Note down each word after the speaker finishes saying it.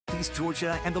Southeast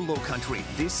Georgia and the Lowcountry.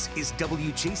 This is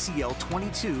WJCL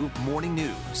 22 Morning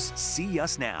News. See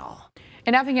us now.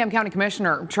 An Effingham County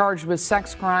Commissioner charged with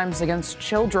sex crimes against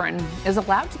children is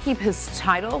allowed to keep his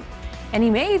title, and he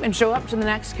may even show up to the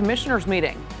next commissioners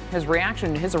meeting. His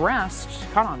reaction to his arrest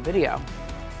caught on video.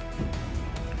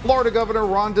 Florida Governor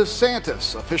Ron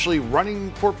DeSantis officially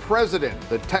running for president.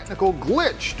 The technical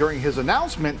glitch during his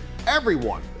announcement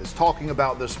everyone is talking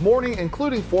about this morning,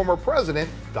 including former President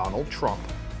Donald Trump.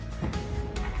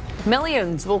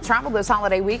 Millions will travel this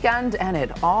holiday weekend, and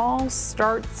it all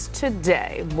starts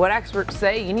today. What experts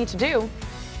say you need to do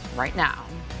right now.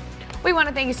 We want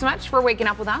to thank you so much for waking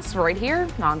up with us right here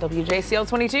on WJCL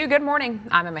 22. Good morning.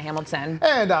 I'm Emma Hamilton.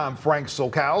 And I'm Frank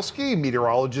Solkowski.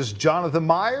 Meteorologist Jonathan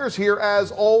Myers here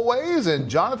as always. And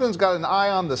Jonathan's got an eye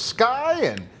on the sky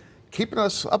and keeping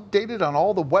us updated on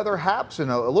all the weather haps,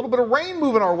 and a little bit of rain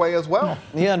moving our way as well.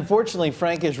 Yeah, unfortunately,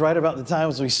 Frank, is right about the time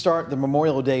as we start the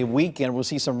Memorial Day weekend. We'll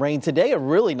see some rain today. A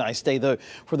really nice day, though,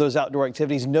 for those outdoor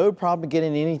activities. No problem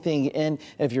getting anything in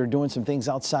if you're doing some things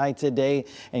outside today.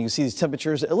 And you see these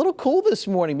temperatures a little cool this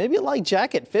morning. Maybe a light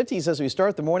jacket, 50s as we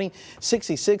start the morning,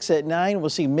 66 at 9. We'll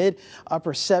see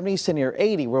mid-upper 70s to near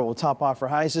 80, where we'll top off for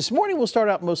highs. This morning we'll start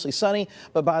out mostly sunny,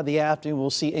 but by the afternoon we'll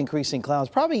see increasing clouds.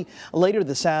 Probably later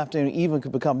this afternoon, even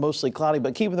could become mostly cloudy,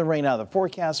 but keeping the rain out of the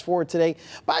forecast for today.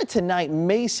 By tonight,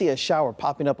 may see a shower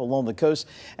popping up along the coast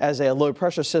as a low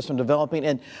pressure system developing.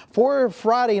 And for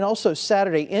Friday and also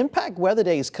Saturday, impact weather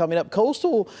days coming up.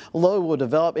 Coastal low will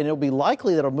develop, and it'll be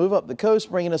likely that it'll move up the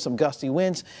coast, bringing us some gusty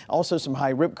winds, also some high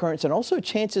rip currents, and also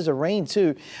chances of rain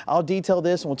too. I'll detail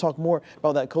this, and we'll talk more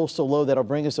about that coastal low that'll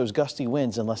bring us those gusty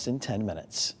winds in less than 10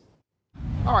 minutes.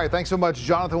 All right, thanks so much,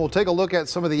 Jonathan. We'll take a look at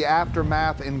some of the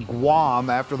aftermath in Guam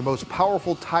after the most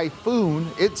powerful typhoon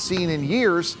it's seen in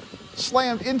years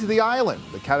slammed into the island.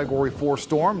 The Category 4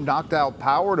 storm knocked out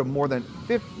power to more than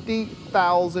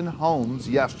 50,000 homes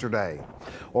yesterday.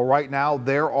 Well, right now,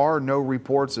 there are no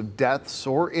reports of deaths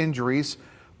or injuries.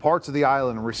 Parts of the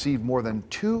island received more than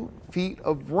 2 feet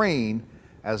of rain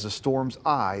as the storm's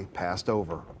eye passed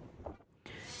over.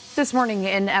 This morning,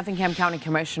 an Effingham County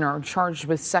Commissioner charged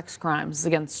with sex crimes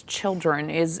against children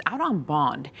is out on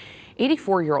bond.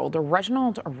 84-year-old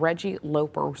Reginald Reggie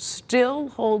Loper still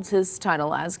holds his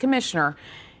title as commissioner,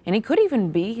 and he could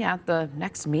even be at the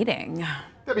next meeting.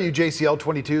 WJCL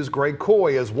 22's Greg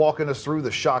Coy is walking us through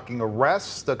the shocking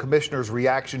arrests, the commissioner's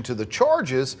reaction to the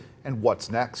charges, and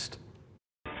what's next.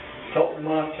 Talk to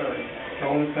my attorney. The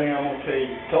only thing I'm going to tell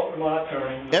you, talk to my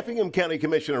attorney. Effingham County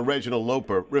Commissioner Reginald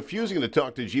Loper refusing to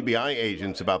talk to GBI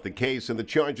agents about the case and the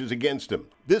charges against him.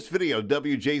 This video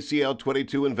WJCL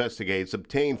 22 investigates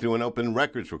obtained through an open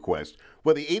records request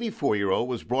where the 84-year-old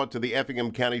was brought to the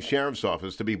Effingham County Sheriff's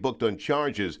Office to be booked on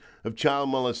charges of child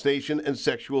molestation and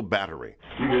sexual battery.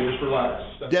 You can just relax.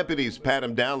 Deputies pat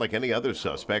him down like any other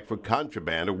suspect for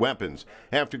contraband or weapons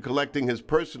after collecting his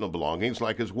personal belongings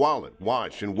like his wallet,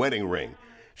 watch, and wedding ring.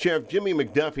 Sheriff Jimmy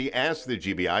McDuffie asked the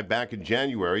GBI back in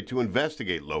January to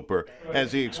investigate Loper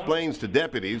as he explains to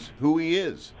deputies who he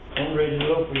is. I'm Reggie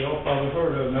Loper. Y'all probably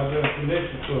heard of him. I've been a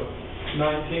commissioner for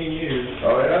 19 years.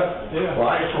 Oh yeah? Yeah. Well,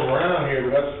 I ain't from around here,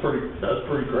 but that's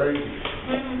pretty crazy.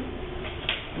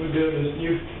 We built this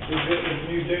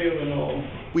new jail and all.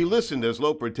 We listened as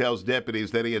Loper tells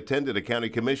deputies that he attended a county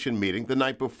commission meeting the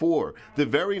night before. The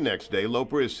very next day,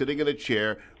 Loper is sitting in a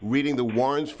chair reading the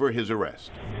warrants for his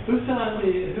arrest. Who signed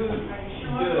it?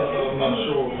 I'm not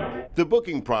sure. The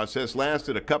booking process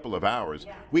lasted a couple of hours.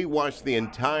 We watched the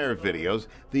entire videos.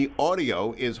 The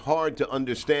audio is hard to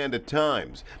understand at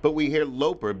times, but we hear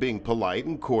Loper being polite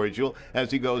and cordial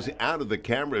as he goes out of the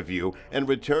camera view and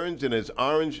returns in his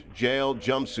orange jail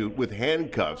jumpsuit with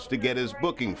handcuffs to get his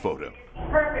booking photo.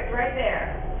 Perfect, right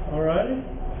there. All righty.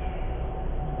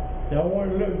 Y'all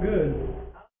want to look good.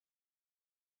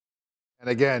 And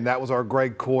again, that was our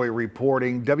Greg Coy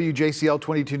reporting. WJCL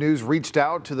 22 News reached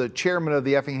out to the chairman of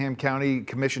the Effingham County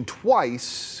Commission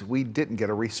twice. We didn't get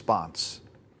a response.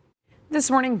 This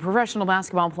morning, professional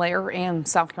basketball player and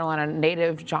South Carolina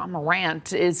native John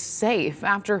Morant is safe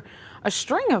after a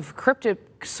string of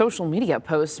cryptic social media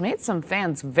posts made some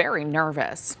fans very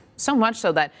nervous. So much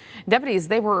so that deputies,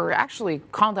 they were actually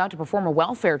called out to perform a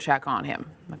welfare check on him.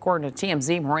 According to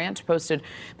TMZ, Morant posted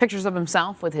pictures of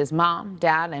himself with his mom,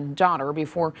 dad, and daughter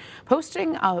before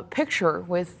posting a picture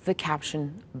with the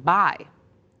caption, "Bye."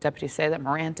 Deputies say that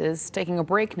Morant is taking a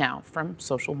break now from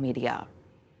social media.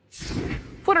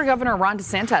 Florida Governor Ron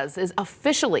DeSantis is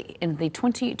officially in the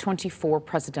 2024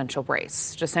 presidential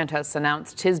race. DeSantis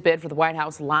announced his bid for the White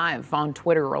House live on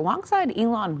Twitter alongside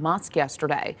Elon Musk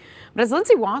yesterday. But as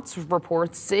Lindsay Watts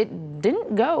reports, it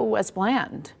didn't go as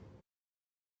planned.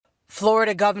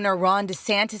 Florida Governor Ron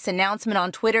DeSantis' announcement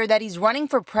on Twitter that he's running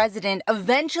for president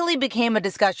eventually became a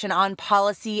discussion on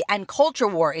policy and culture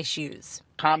war issues.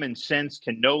 Common sense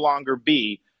can no longer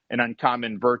be an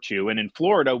uncommon virtue, and in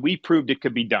Florida, we proved it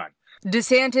could be done.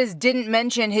 DeSantis didn't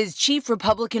mention his chief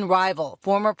Republican rival,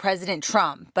 former President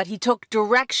Trump, but he took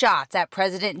direct shots at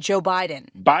President Joe Biden.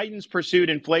 Biden's pursued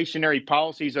inflationary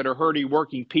policies that are hurting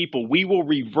working people. We will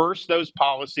reverse those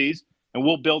policies, and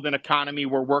we'll build an economy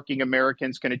where working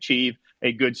Americans can achieve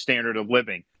a good standard of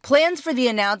living. Plans for the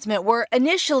announcement were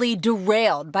initially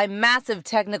derailed by massive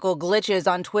technical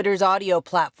glitches on Twitter's audio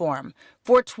platform.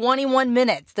 For 21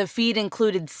 minutes, the feed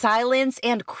included silence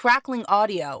and crackling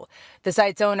audio. The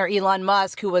site's owner, Elon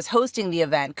Musk, who was hosting the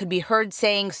event, could be heard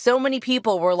saying so many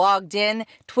people were logged in,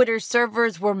 Twitter's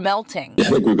servers were melting. I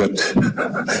think we've got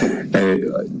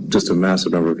just a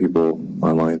massive number of people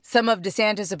online. Some of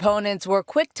DeSantis' opponents were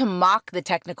quick to mock the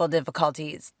technical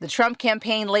difficulties. The Trump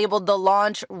campaign labeled the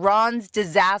launch Ron's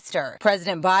disaster.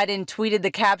 President Biden tweeted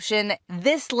the caption,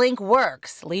 "This link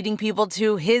works," leading people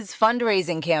to his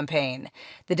fundraising campaign.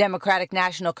 The Democratic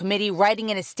National Committee writing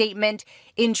in a statement,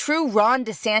 "In true Ron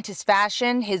DeSantis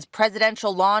fashion, his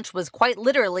presidential launch was quite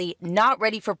literally not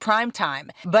ready for prime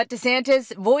time." But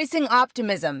DeSantis voicing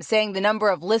optimism, saying the number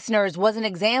of listeners was an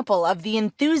example of the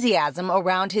enthusiasm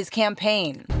around his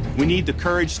campaign. We need the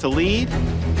courage to lead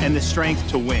and the strength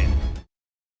to win.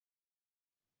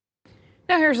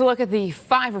 Now here's a look at the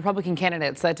 5 Republican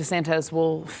candidates that DeSantis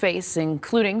will face,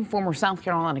 including former South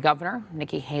Carolina Governor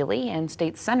Nikki Haley and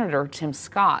State Senator Tim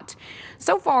Scott.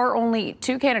 So far, only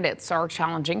 2 candidates are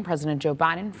challenging President Joe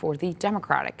Biden for the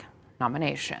Democratic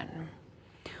nomination.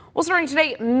 Well, starting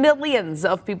today, millions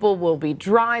of people will be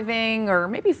driving or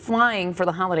maybe flying for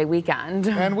the holiday weekend.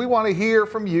 And we want to hear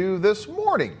from you this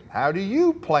morning. How do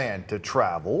you plan to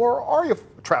travel, or are you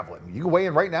traveling? You can weigh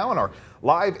in right now in our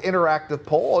live interactive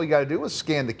poll. All you got to do is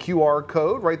scan the QR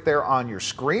code right there on your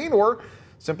screen, or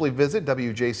simply visit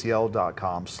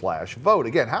WJCL.com/vote.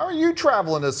 Again, how are you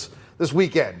traveling this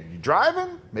weekend? Are you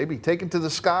driving? Maybe taking to the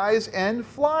skies and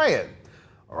flying?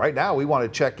 All right, now we want to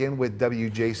check in with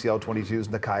WJCL 22's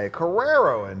Nakaya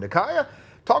Carrero. And Nakaya,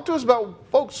 talk to us about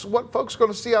what folks are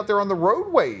going to see out there on the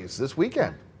roadways this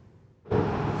weekend.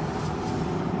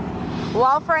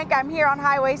 Well, Frank, I'm here on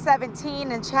Highway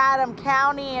 17 in Chatham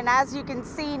County, and as you can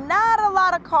see, not a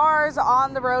lot of cars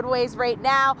on the roadways right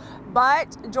now, but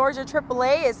Georgia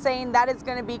AAA is saying that is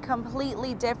going to be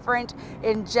completely different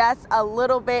in just a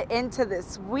little bit into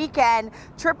this weekend.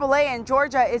 AAA in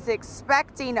Georgia is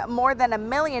expecting more than 1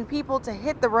 million people to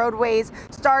hit the roadways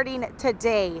starting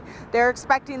today. They're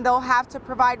expecting they'll have to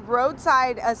provide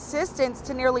roadside assistance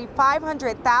to nearly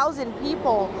 500,000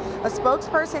 people. A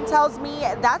spokesperson tells me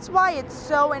that's why it's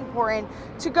so important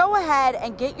to go ahead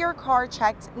and get your car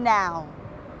checked now.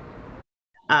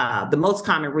 The most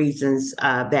common reasons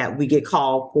that we get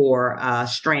called for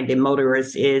stranded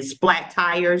motorists is flat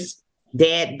tires,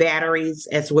 dead batteries,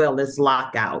 as well as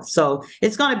lockouts. So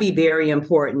it's going to be very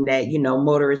important that,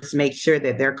 motorists make sure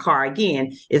that their car,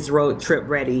 again, is road trip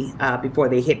ready before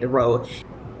they hit the road.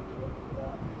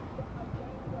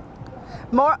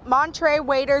 Monterey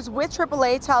waiters with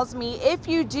AAA tells me if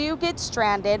you do get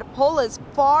stranded, pull as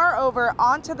far over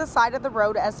onto the side of the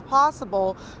road as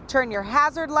possible. Turn your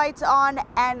hazard lights on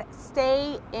and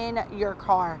stay in your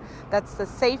car. That's the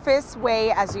safest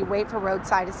way as you wait for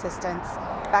roadside assistance.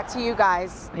 Back to you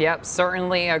guys. Yep,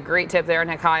 certainly a great tip there,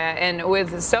 Nakaya. And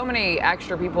with so many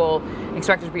extra people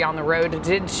expected to be on the road,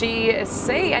 did she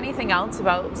say anything else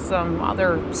about some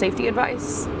other safety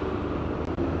advice?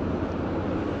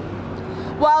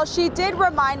 Well, she did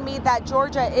remind me that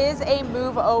Georgia is a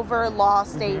move over law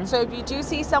state. So if you do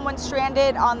see someone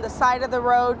stranded on the side of the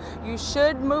road, you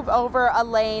should move over a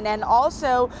lane, and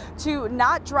also to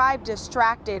not drive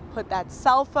distracted. Put that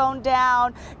cell phone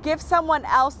down, give someone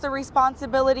else the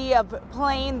responsibility of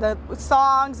playing the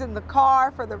songs in the car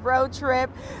for the road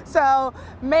trip. So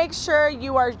make sure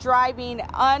you are driving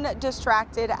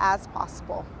undistracted as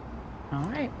possible. All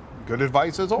right. Good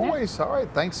advice as always. All right,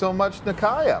 thanks so much,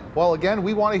 Nakaya. Well, again,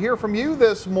 we want to hear from you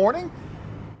this morning.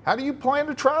 How do you plan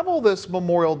to travel this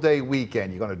Memorial Day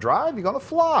weekend? You going to drive? You going to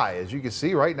fly? As you can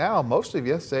see right now, most of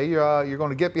you say you're going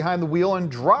to get behind the wheel and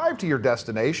drive to your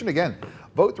destination. Again,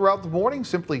 vote throughout the morning.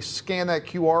 Simply scan that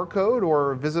QR code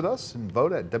or visit us and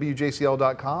vote at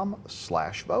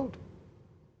WJCL.com/vote.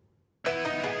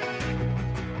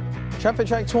 Traffic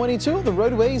track 22 on the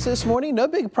roadways this morning. No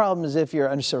big problems if you're,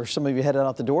 I'm sure some of you headed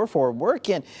out the door for work,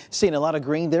 and seeing a lot of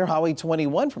green there. Highway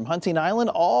 21 from Hunting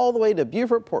Island all the way to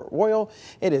Beaufort, Port Royal.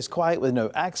 It is quiet with no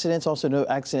accidents. Also no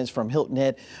accidents from Hilton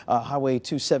Head, Highway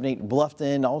 278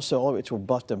 Bluffton, also all the way to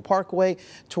Bluffton Parkway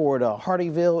toward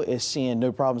Hardyville is seeing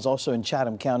no problems. Also in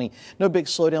Chatham County, no big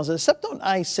slowdowns except on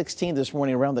I-16 this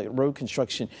morning around the road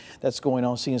construction that's going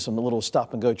on, seeing some little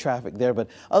stop and go traffic there. But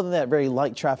other than that, very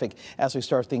light traffic as we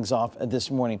start things off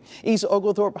this morning. East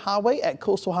Oglethorpe Highway at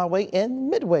Coastal Highway and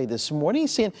Midway this morning.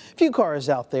 Seeing a few cars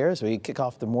out there as we kick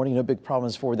off the morning. No big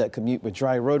problems for that commute with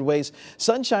dry roadways.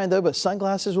 Sunshine though, but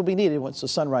sunglasses will be needed once the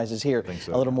sun rises here.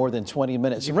 A little more than 20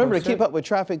 minutes. Remember to keep up with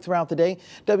traffic throughout the day.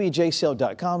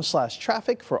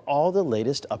 WJCL.com/traffic for all the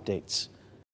latest updates.